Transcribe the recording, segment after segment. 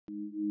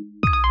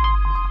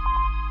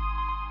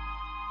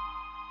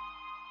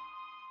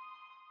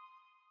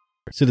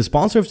So the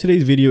sponsor of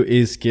today's video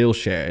is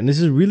Skillshare, and this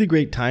is really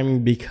great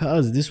timing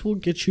because this will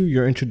get you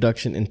your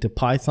introduction into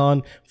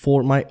Python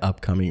for my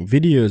upcoming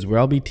videos, where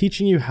I'll be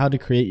teaching you how to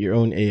create your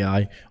own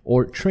AI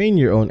or train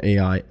your own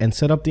AI and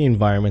set up the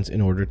environments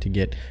in order to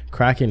get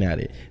cracking at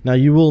it. Now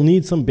you will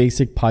need some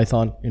basic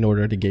Python in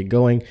order to get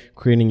going,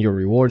 creating your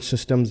reward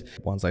systems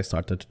once I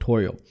start the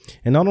tutorial.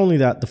 And not only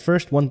that, the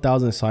first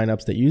 1,000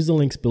 signups that use the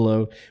links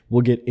below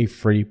will get a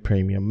free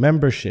premium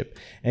membership,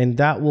 and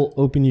that will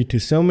open you to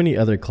so many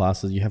other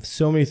classes. You have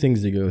so many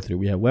things to go through.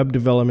 We have web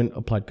development,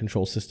 applied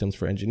control systems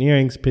for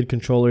engineering, PID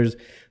controllers,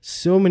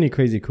 so many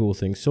crazy cool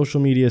things, social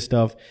media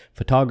stuff,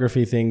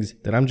 photography things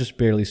that I'm just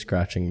barely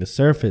scratching the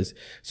surface.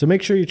 So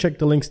make sure you check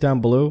the links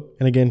down below.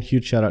 And again,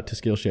 huge shout out to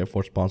Skillshare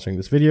for sponsoring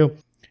this video.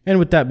 And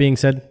with that being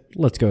said,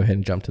 let's go ahead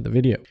and jump to the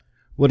video.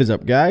 What is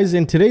up, guys?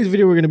 In today's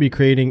video, we're going to be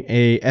creating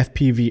a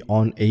FPV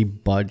on a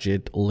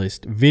budget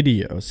list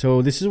video.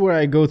 So this is where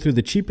I go through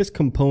the cheapest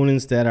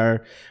components that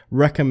are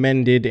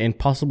recommended, and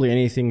possibly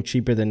anything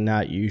cheaper than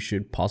that you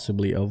should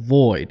possibly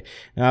avoid.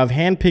 Now, I've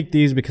handpicked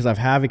these because I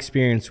have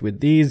experience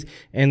with these,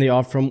 and they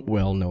are from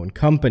well-known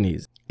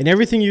companies. And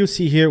everything you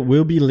see here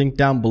will be linked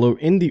down below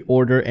in the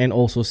order and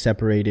also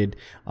separated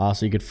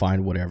so you could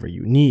find whatever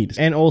you need.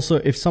 And also,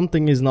 if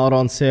something is not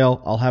on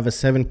sale, I'll have a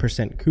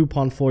 7%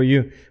 coupon for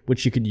you,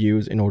 which you could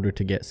use in order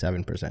to get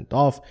 7%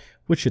 off,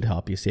 which should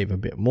help you save a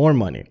bit more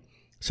money.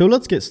 So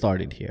let's get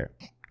started here.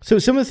 So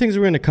some of the things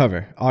we're going to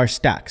cover are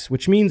stacks,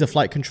 which means a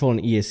flight control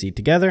and ESC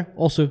together,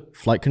 also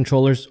flight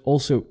controllers,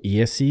 also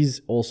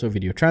ESCs, also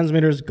video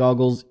transmitters,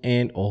 goggles,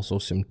 and also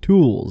some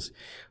tools.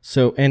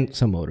 So, and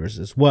some motors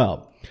as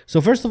well.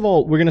 So first of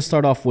all, we're going to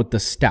start off with the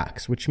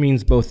stacks, which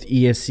means both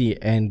ESC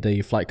and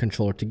the flight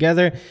controller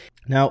together.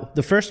 Now,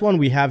 the first one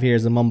we have here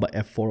is the Mamba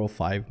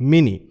F405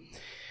 Mini.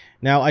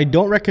 Now, I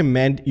don't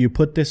recommend you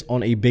put this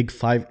on a big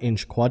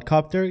 5-inch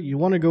quadcopter. You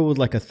want to go with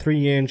like a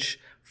 3-inch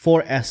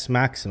 4S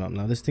maximum.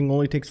 Now, this thing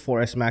only takes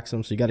 4S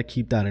maximum, so you got to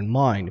keep that in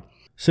mind.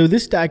 So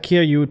this stack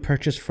here you would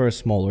purchase for a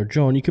smaller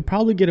drone. You could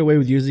probably get away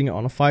with using it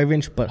on a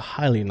 5-inch, but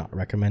highly not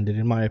recommended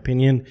in my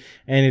opinion.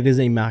 And it is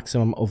a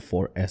maximum of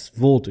 4S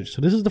voltage.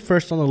 So this is the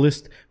first on the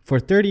list. For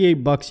 38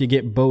 bucks, you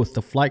get both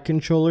the flight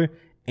controller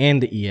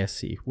and the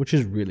ESC, which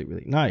is really,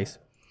 really nice.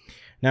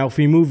 Now, if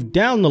we move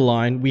down the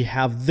line, we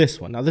have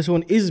this one. Now, this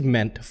one is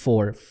meant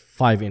for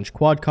 5-inch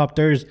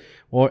quadcopters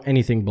or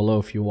anything below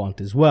if you want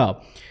as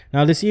well.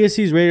 Now, this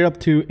ESC is rated up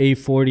to a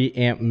 40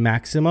 amp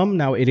maximum.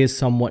 Now, it is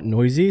somewhat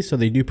noisy, so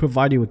they do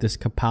provide you with this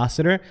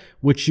capacitor,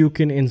 which you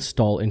can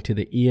install into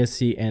the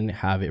ESC and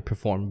have it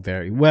perform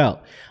very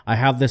well. I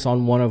have this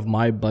on one of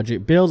my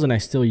budget builds, and I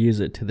still use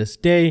it to this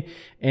day,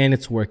 and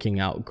it's working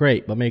out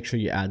great. But make sure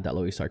you add that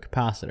low ESR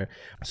capacitor.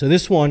 So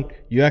this one,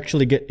 you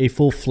actually get a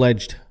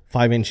full-fledged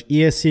 5-inch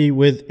ESC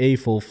with a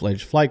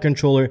full-fledged flight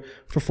controller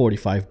for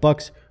 45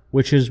 bucks,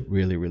 which is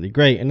really, really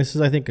great. And this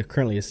is, I think,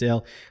 currently a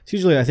sale. It's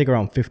usually, I think,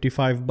 around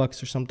 55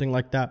 bucks or something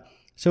like that.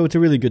 So it's a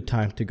really good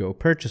time to go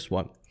purchase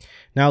one.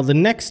 Now, the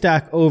next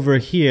stack over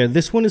here,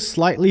 this one is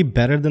slightly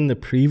better than the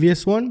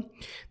previous one.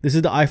 This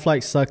is the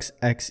iFlight Sux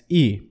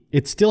XE.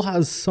 It still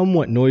has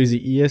somewhat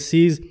noisy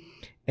ESCs,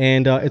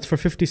 and it's for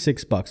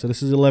 56 bucks. So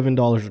this is $11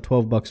 or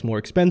 12 bucks more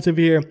expensive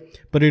here,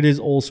 but it is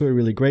also a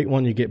really great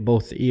one. You get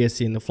both the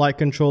ESC and the flight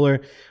controller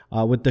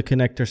with the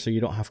connector, so you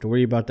don't have to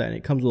worry about that. And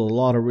it comes with a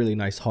lot of really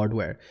nice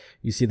hardware.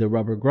 You see the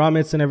rubber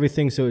grommets and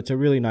everything, so it's a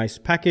really nice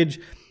package,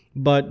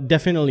 but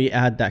definitely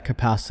add that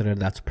capacitor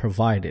that's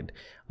provided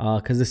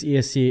because this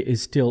ESC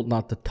is still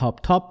not the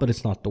top, but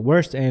it's not the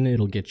worst, and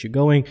it'll get you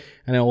going.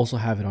 And I also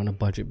have it on a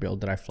budget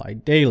build that I fly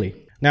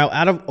daily. Now,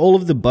 out of all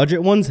of the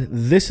budget ones,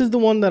 this is the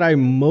one that I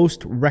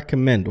most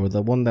recommend, or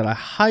the one that I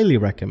highly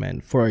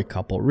recommend for a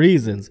couple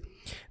reasons.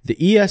 The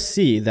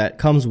ESC that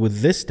comes with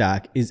this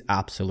stack is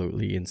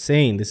absolutely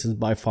insane. This is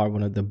by far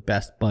one of the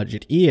best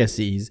budget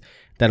ESCs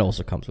that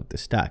also comes with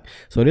this stack.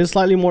 So it is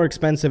slightly more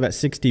expensive at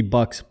 60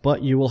 bucks,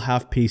 but you will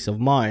have peace of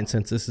mind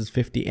since this is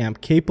 50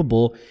 amp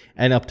capable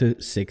and up to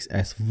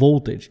 6S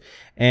voltage.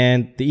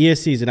 And the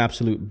ESC is an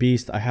absolute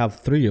beast. I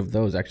have 3 of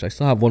those actually. I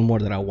still have one more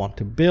that I want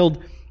to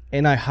build.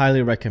 And I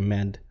highly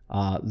recommend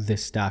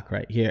this stack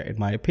right here, in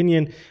my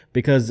opinion,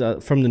 because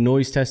from the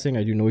noise testing,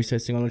 I do noise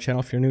testing on the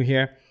channel if you're new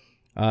here.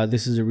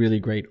 This is a really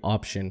great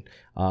option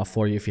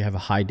for you if you have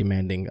a high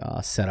demanding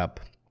setup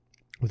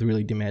with a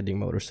really demanding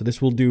motor. So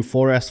this will do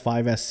 4S,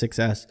 5S,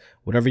 6S,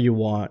 whatever you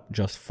want,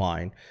 just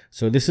fine.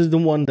 So this is the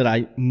one that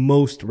I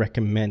most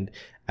recommend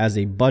as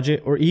a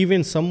budget or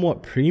even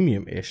somewhat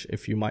premium-ish,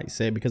 if you might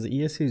say, because the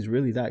ESC is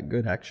really that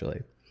good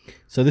actually.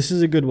 So this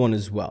is a good one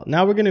as well.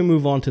 Now we're going to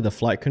move on to the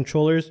flight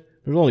controllers.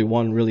 There's only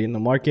one really in the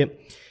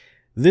market.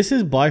 This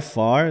is by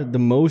far the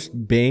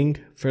most bang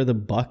for the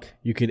buck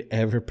you could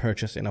ever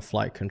purchase in a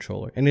flight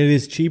controller. And it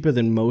is cheaper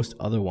than most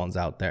other ones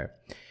out there.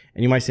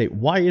 And you might say,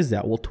 why is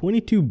that? Well,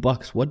 22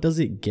 bucks, what does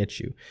it get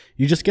you?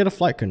 You just get a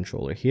flight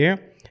controller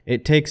here,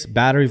 It takes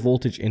battery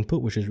voltage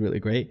input, which is really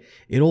great.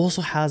 It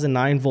also has a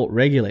 9-volt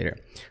regulator.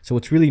 So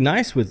what's really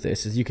nice with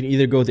this is you can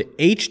either go the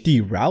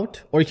HD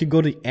route or you could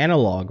go the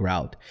analog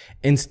route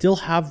and still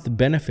have the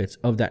benefits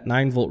of that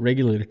 9-volt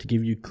regulator to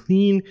give you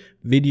clean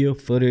video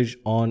footage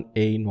on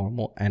a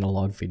normal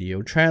analog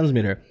video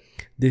transmitter.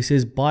 This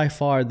is by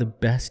far the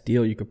best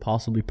deal you could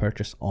possibly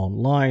purchase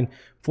online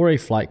for a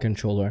flight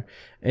controller.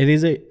 It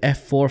is a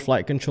F4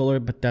 flight controller,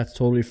 but that's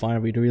totally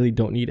fine. We really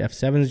don't need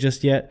F7s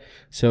just yet.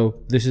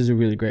 So this is a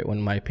really great one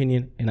in my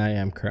opinion, and I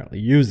am currently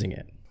using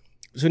it.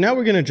 So now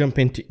we're going to jump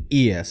into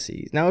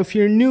ESCs. Now, if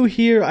you're new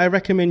here, I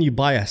recommend you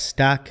buy a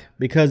stack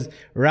because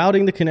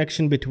routing the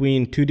connection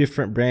between two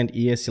different brand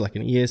ESC, like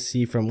an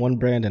ESC from one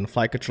brand and a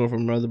flight controller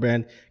from another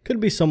brand, could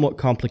be somewhat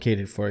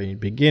complicated for a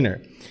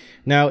beginner.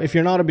 Now, if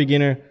you're not a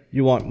beginner,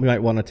 you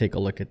might want to take a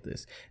look at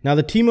this. Now,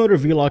 the T-Motor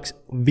Velox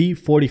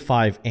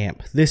V45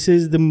 amp. This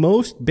is the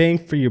most bang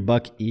for your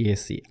buck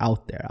ESC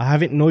out there. I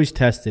haven't noise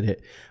tested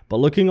it, but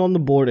looking on the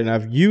board, and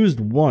I've used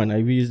one.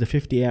 I've used the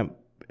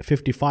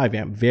 55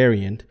 amp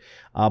variant,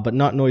 but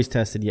not noise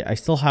tested yet. I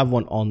still have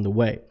one on the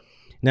way.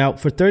 Now,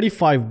 for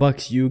 35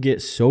 bucks, you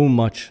get so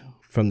much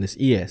from this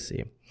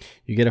ESC.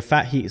 You get a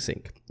fat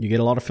heatsink. You get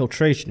a lot of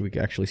filtration. We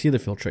can actually see the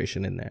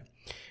filtration in there.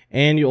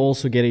 And you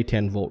also get a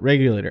 10-volt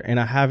regulator. And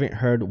I haven't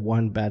heard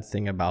one bad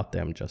thing about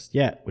them just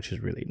yet, which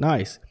is really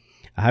nice.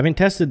 I haven't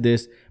tested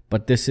this,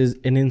 but this is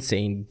an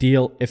insane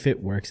deal if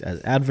it works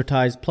as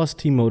advertised. Plus,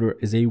 T-Motor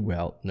is a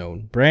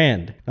well-known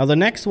brand. Now, the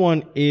next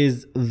one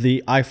is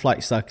the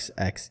iFlightSucks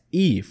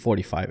XE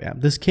 45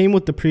 amp. This came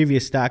with the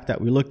previous stack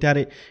that we looked at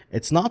it.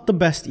 It's not the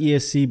best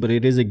ESC, but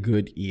it is a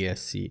good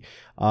ESC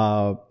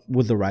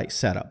with the right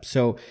setup.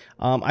 So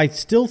I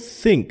still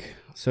think...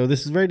 So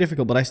this is very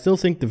difficult, but I still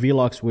think the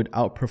Velox would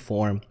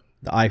outperform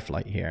the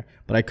iFlight here,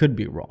 but I could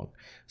be wrong.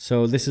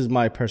 So this is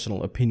my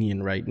personal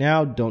opinion right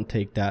now. Don't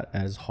take that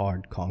as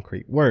hard,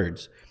 concrete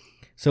words.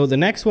 So the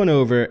next one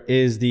over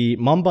is the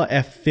Mamba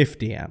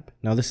F50 amp.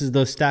 Now this is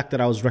the stack that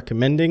I was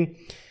recommending.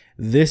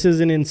 This is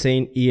an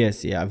insane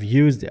ESC. I've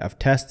used it, I've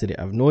tested it,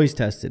 I've noise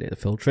tested it. The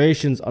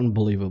filtration's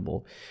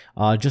unbelievable.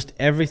 Just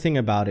everything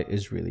about it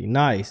is really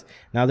nice.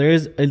 Now there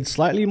is a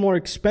slightly more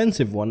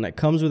expensive one that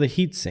comes with a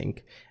heatsink.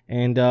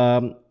 And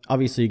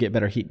obviously you get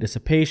better heat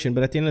dissipation,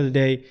 but at the end of the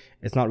day,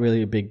 it's not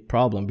really a big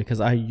problem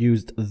because I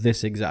used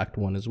this exact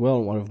one as well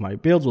in one of my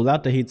builds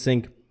without the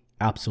heatsink.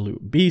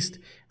 Absolute beast,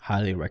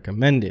 highly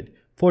recommended.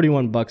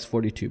 41 bucks,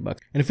 42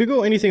 bucks. And if you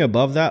go anything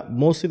above that,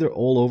 mostly they're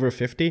all over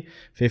 50,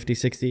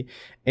 60.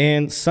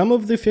 And some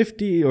of the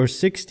 50 or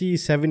 60,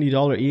 $70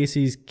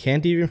 ESCs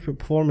can't even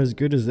perform as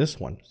good as this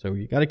one. So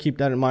you got to keep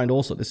that in mind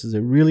also. This is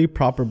a really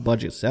proper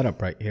budget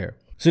setup right here.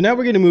 So now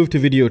we're going to move to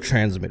video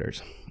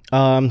transmitters.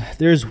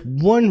 There's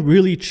one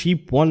really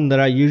cheap one that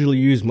I usually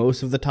use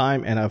most of the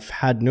time, and I've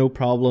had no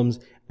problems,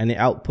 and it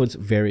outputs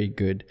very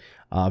good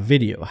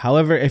video.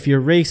 However, if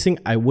you're racing,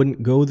 I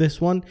wouldn't go this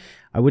one.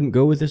 I wouldn't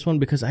go with this one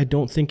because I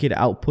don't think it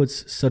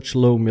outputs such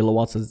low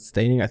milliwatts as it's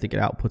stating. I think it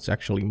outputs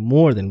actually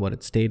more than what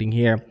it's stating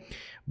here.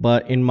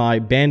 But in my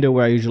bando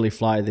where I usually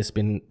fly, this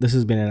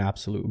has been an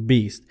absolute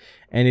beast,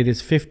 and it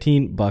is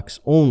 15 bucks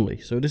only.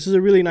 So this is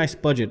a really nice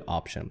budget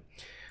option.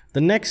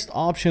 The next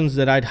options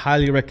that I'd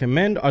highly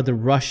recommend are the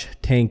Rush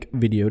Tank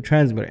video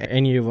transmitter.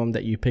 Any of them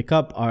that you pick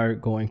up are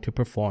going to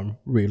perform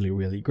really,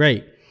 really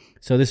great.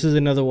 So this is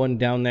another one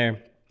down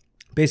there.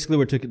 Basically,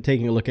 we're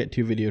taking a look at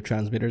two video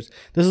transmitters.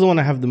 This is the one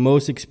I have the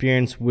most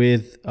experience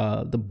with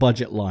the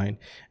budget line,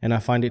 and I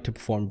find it to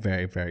perform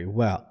very, very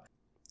well.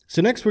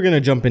 So next we're going to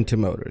jump into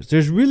motors.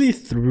 There's really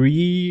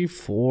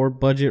 3-4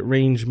 budget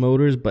range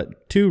motors,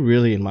 but 2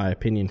 really in my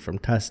opinion from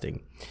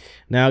testing.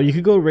 Now you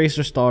could go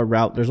Racer Star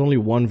route. There's only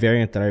one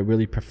variant that I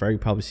really prefer.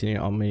 You've probably seen it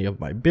on many of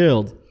my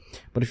builds.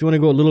 But if you want to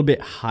go a little bit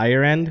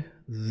higher end,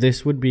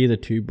 this would be the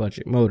 2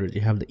 budget motors.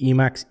 You have the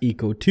Emax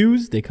Eco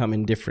 2s. They come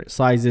in different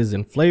sizes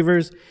and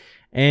flavors.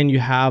 And you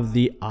have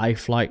the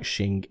iFlight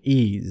Shing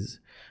E's.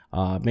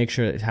 Make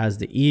sure it has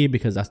the E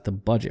because that's the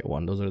budget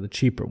one. Those are the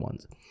cheaper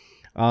ones.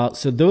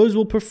 So those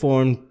will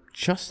perform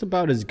just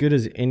about as good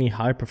as any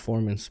high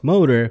performance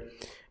motor,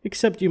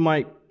 except you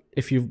might,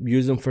 if you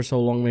use them for so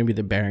long, maybe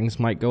the bearings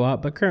might go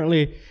out. But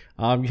currently,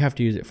 you have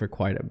to use it for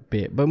quite a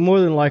bit. But more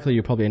than likely,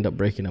 you'll probably end up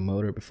breaking a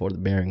motor before the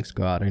bearings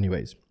go out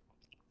anyways.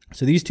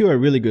 So these 2 are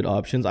really good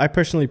options. I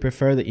personally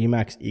prefer the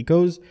Emax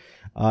Ecos.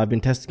 I've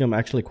been testing them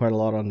actually quite a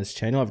lot on this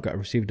channel. I've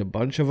received a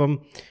bunch of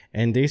them,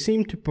 and they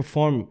seem to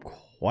perform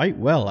quite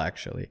well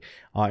actually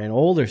in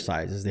all their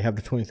sizes. They have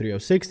the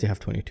 2306, they have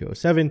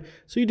 2207.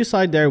 So you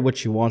decide there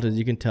what you want. As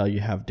you can tell, you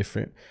have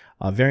different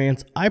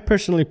variants. I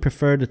personally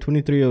prefer the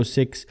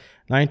 2306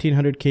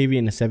 1900 kV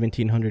and the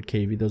 1700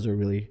 kV. Those are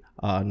really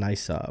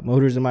nice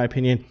motors in my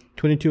opinion.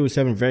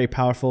 2207 very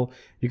powerful.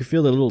 You can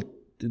feel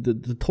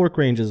the torque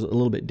range is a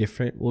little bit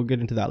different. We'll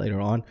get into that later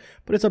on,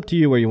 but it's up to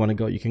you where you want to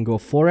go. You can go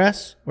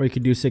 4S or you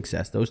could do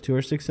 6S. Those 2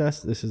 are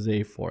 6S. This is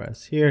a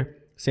 4S here.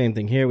 Same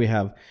thing here. We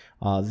have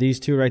these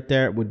 2 right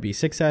there would be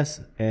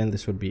 6S, and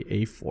this would be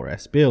a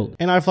 4S build.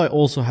 And iFlight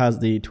also has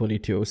the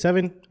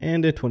 2207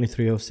 and the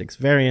 2306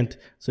 variant,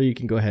 so you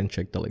can go ahead and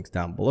check the links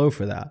down below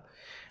for that.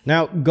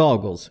 Now,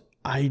 goggles.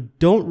 I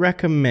don't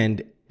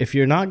recommend, if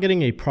you're not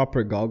getting a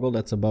proper goggle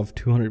that's above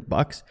 200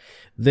 bucks,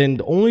 then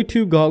the only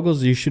two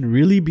goggles you should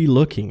really be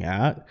looking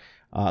at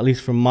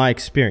least from my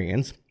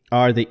experience,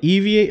 are the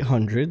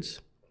EV800s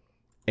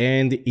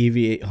and the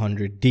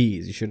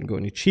EV800Ds. You shouldn't go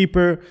any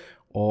cheaper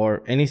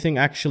or anything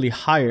actually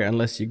higher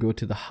unless you go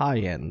to the high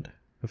end,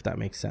 if that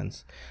makes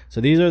sense. So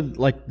these are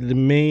like the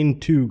main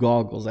two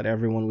goggles that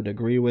everyone would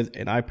agree with,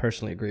 and I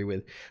personally agree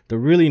with. They're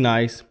really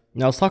nice.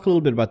 Now let's talk a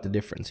little bit about the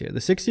difference here. The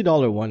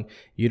 $60 one,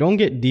 you don't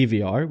get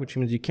DVR, which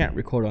means you can't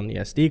record on the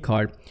SD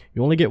card.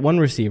 You only get one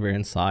receiver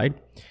inside,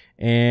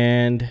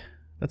 and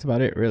that's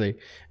about it really.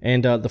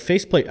 And the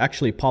faceplate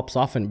actually pops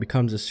off and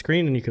becomes a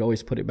screen, and you could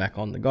always put it back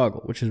on the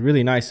goggle, which is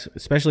really nice,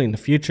 especially in the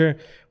future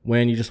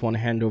when you just want to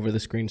hand over the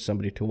screen to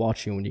somebody to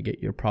watch you when you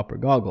get your proper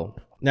goggle.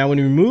 Now, when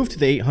we move to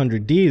the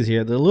 800Ds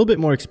here, they're a little bit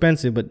more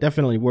expensive, but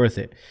definitely worth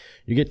it.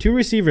 You get two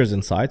receivers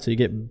inside, so you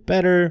get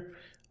better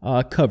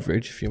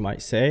coverage, if you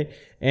might say.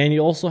 And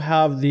you also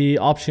have the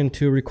option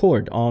to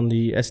record on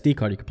the SD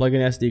card. You can plug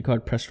in an SD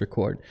card, press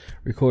record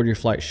your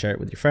flight, share it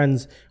with your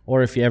friends.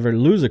 Or if you ever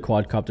lose a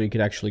quadcopter, you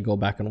could actually go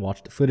back and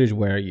watch the footage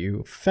where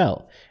you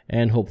fell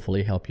and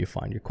hopefully help you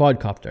find your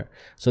quadcopter.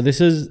 So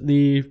this is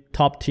the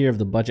top tier of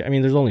the budget. I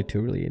mean, there's only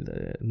two really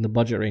in the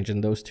budget range,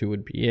 and those two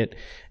would be it.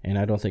 And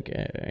I don't think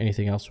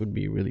anything else would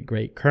be really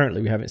great.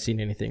 Currently, we haven't seen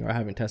anything, or I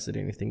haven't tested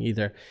anything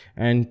either.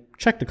 And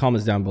check the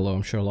comments down below.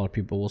 I'm sure a lot of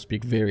people will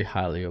speak very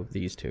highly of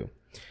these two.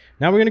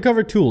 Now we're going to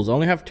cover tools. I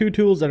only have two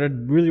tools that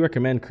I'd really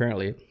recommend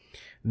currently.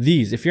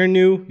 These, if you're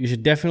new, you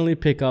should definitely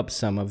pick up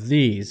some of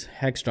these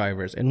hex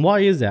drivers. And why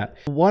is that?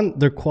 One,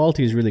 their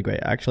quality is really great.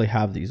 I actually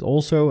have these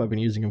also. I've been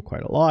using them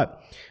quite a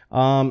lot.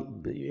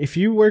 If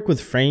you work with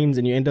frames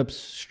and you end up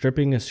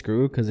stripping a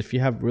screw, because if you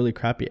have really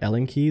crappy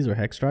Allen keys or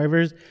hex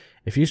drivers,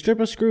 if you strip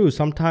a screw,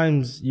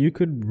 sometimes you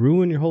could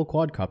ruin your whole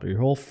quadcopter, your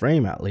whole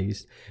frame at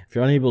least. If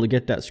you're unable to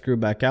get that screw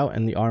back out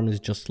and the arm is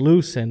just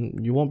loose,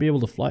 and you won't be able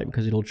to fly it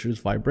because it'll choose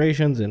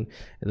vibrations and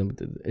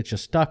it's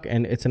just stuck,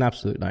 and it's an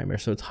absolute nightmare.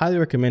 So it's highly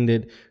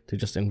recommended to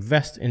just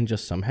invest in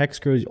just some hex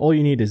screws. All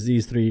you need is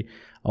these three.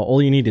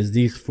 All you need is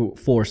these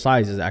four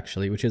sizes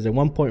actually, which is a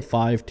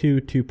 1.5,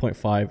 2,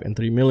 2.5, and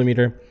 3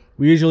 millimeter.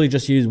 We usually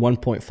just use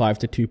 1.5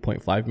 to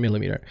 2.5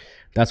 millimeter.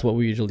 That's what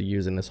we usually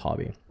use in this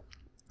hobby.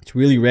 It's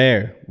really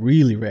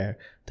rare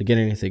to get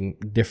anything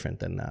different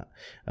than that.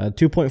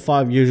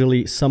 2.5,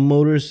 usually some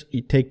motors,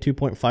 you take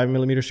 2.5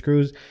 millimeter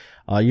screws.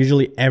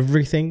 Usually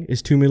everything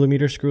is 2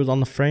 millimeter screws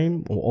on the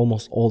frame,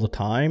 almost all the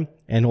time,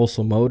 and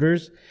also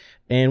motors.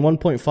 And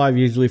 1.5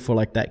 usually for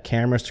like that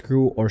camera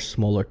screw or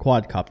smaller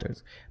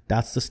quadcopters.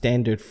 That's the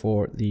standard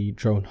for the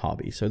drone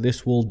hobby. So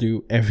this will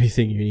do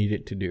everything you need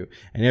it to do.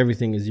 And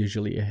everything is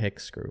usually a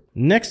hex screw.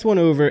 Next one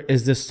over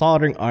is this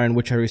soldering iron,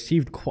 which I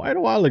received quite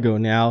a while ago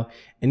now.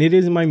 And it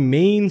is my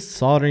main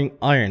soldering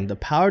iron. The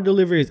power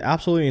delivery is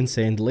absolutely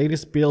insane. The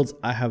latest builds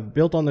I have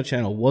built on the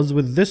channel was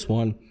with this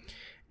one.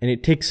 And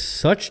it takes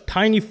such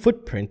tiny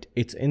footprint,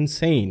 it's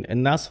insane.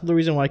 And that's the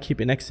reason why I keep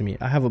it next to me.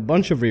 I have a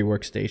bunch of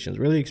rework stations,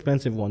 really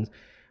expensive ones,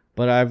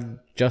 but I've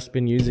just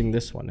been using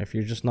this one. If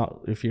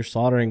you're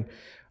soldering,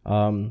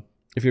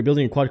 if you're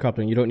building a quadcopter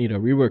and you don't need a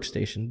rework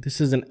station,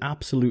 this is an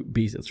absolute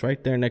beast. It's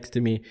right there next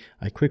to me.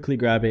 I quickly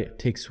grab it. It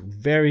takes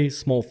very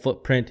small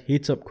footprint,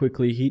 heats up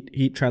quickly,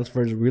 heat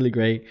transfer is really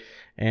great,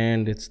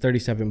 and it's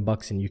 37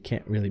 bucks, and you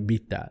can't really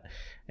beat that.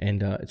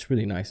 And it's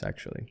really nice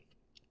actually.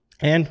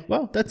 And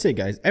well, that's it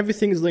guys.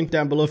 Everything is linked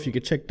down below if you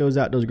could check those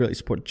out. Those greatly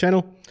support the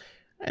channel.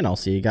 And I'll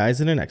see you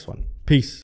guys in the next one. Peace.